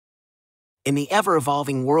In the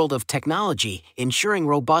ever-evolving world of technology, ensuring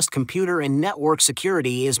robust computer and network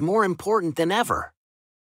security is more important than ever.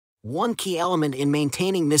 One key element in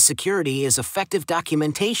maintaining this security is effective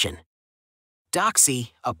documentation.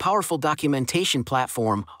 Docsie, a powerful documentation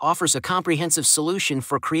platform, offers a comprehensive solution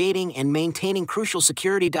for creating and maintaining crucial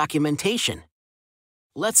security documentation.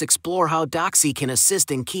 Let's explore how Docsie can assist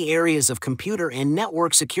in key areas of computer and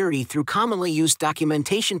network security through commonly used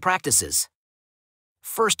documentation practices.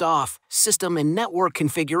 First off, system and network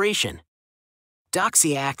configuration.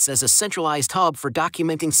 Docsie acts as a centralized hub for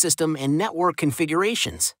documenting system and network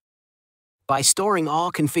configurations. By storing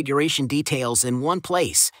all configuration details in one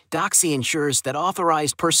place, Docsie ensures that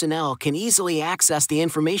authorized personnel can easily access the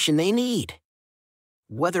information they need.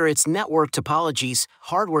 Whether it's network topologies,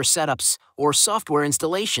 hardware setups, or software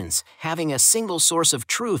installations, having a single source of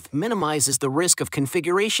truth minimizes the risk of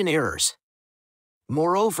configuration errors.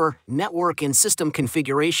 Moreover, network and system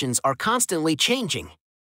configurations are constantly changing.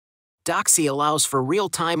 Docsie allows for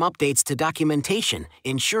real-time updates to documentation,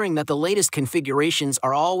 ensuring that the latest configurations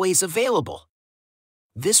are always available.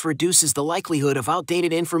 This reduces the likelihood of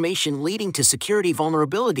outdated information leading to security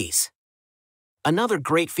vulnerabilities. Another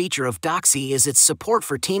great feature of Docsie is its support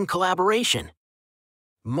for team collaboration.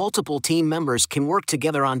 Multiple team members can work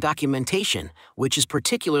together on documentation, which is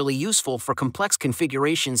particularly useful for complex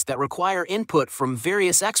configurations that require input from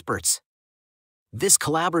various experts. This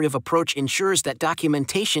collaborative approach ensures that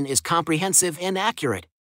documentation is comprehensive and accurate.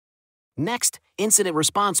 Next, Incident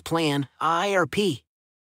Response Plan, IRP.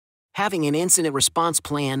 Having an Incident Response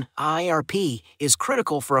Plan, IRP, is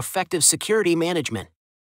critical for effective security management.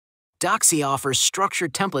 Docsie offers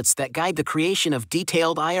structured templates that guide the creation of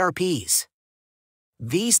detailed IRPs.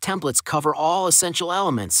 These templates cover all essential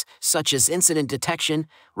elements, such as incident detection,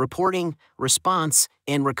 reporting, response,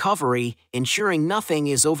 and recovery, ensuring nothing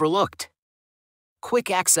is overlooked. Quick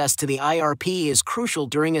access to the IRP is crucial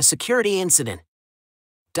during a security incident.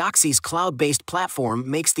 Docsie's cloud-based platform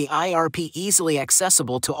makes the IRP easily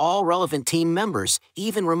accessible to all relevant team members,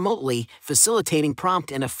 even remotely, facilitating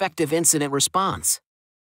prompt and effective incident response.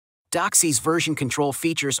 Docsie's version control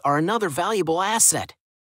features are another valuable asset.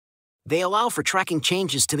 They allow for tracking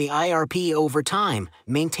changes to the IRP over time,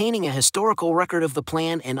 maintaining a historical record of the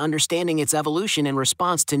plan and understanding its evolution in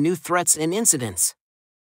response to new threats and incidents.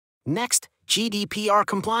 Next, GDPR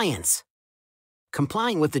Compliance.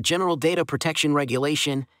 Complying with the General Data Protection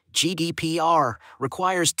Regulation, GDPR,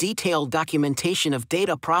 requires detailed documentation of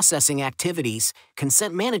data processing activities,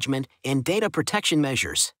 consent management, and data protection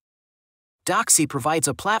measures. Docsie provides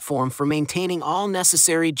a platform for maintaining all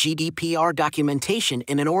necessary GDPR documentation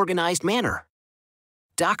in an organized manner.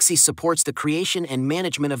 Docsie supports the creation and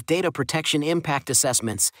management of data protection impact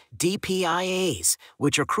assessments, DPIAs,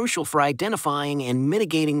 which are crucial for identifying and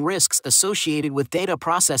mitigating risks associated with data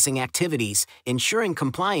processing activities, ensuring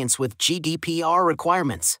compliance with GDPR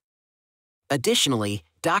requirements. Additionally,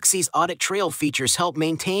 Docsie's audit trail features help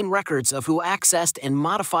maintain records of who accessed and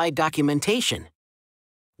modified documentation.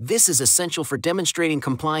 This is essential for demonstrating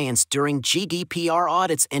compliance during GDPR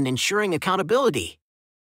audits and ensuring accountability.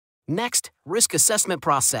 Next, risk assessment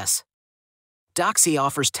process. Docsie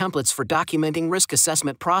offers templates for documenting risk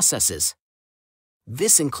assessment processes.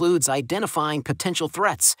 This includes identifying potential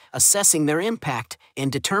threats, assessing their impact,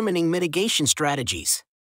 and determining mitigation strategies.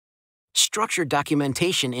 Structured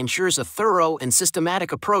documentation ensures a thorough and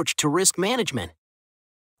systematic approach to risk management.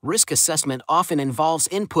 Risk assessment often involves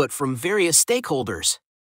input from various stakeholders.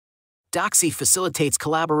 Docsie facilitates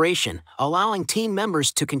collaboration, allowing team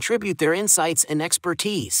members to contribute their insights and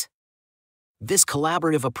expertise. This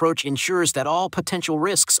collaborative approach ensures that all potential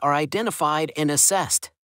risks are identified and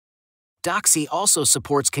assessed. Docsie also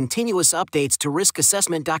supports continuous updates to risk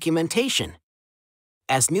assessment documentation.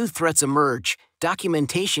 As new threats emerge,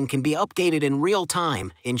 documentation can be updated in real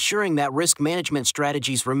time, ensuring that risk management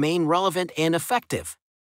strategies remain relevant and effective.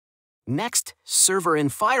 Next, server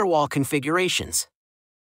and firewall configurations.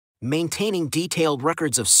 Maintaining detailed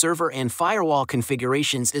records of server and firewall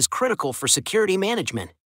configurations is critical for security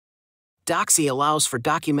management. Docsie allows for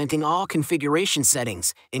documenting all configuration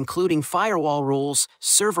settings, including firewall rules,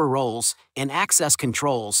 server roles, and access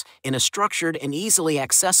controls, in a structured and easily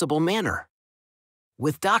accessible manner.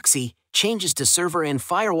 With Docsie, changes to server and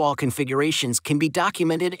firewall configurations can be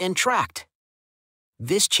documented and tracked.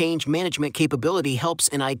 This change management capability helps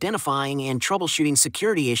in identifying and troubleshooting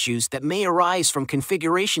security issues that may arise from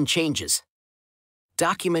configuration changes.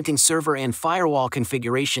 Documenting server and firewall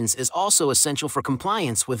configurations is also essential for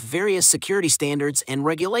compliance with various security standards and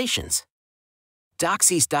regulations.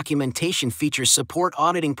 Docsie's documentation features support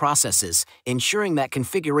auditing processes, ensuring that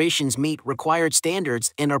configurations meet required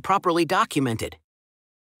standards and are properly documented.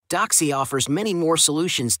 Docsie offers many more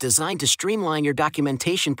solutions designed to streamline your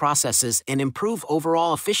documentation processes and improve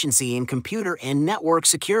overall efficiency in computer and network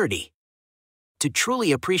security. To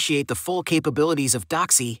truly appreciate the full capabilities of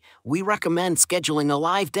Docsie, we recommend scheduling a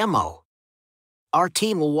live demo. Our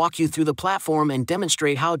team will walk you through the platform and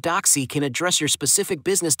demonstrate how Docsie can address your specific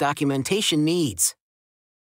business documentation needs.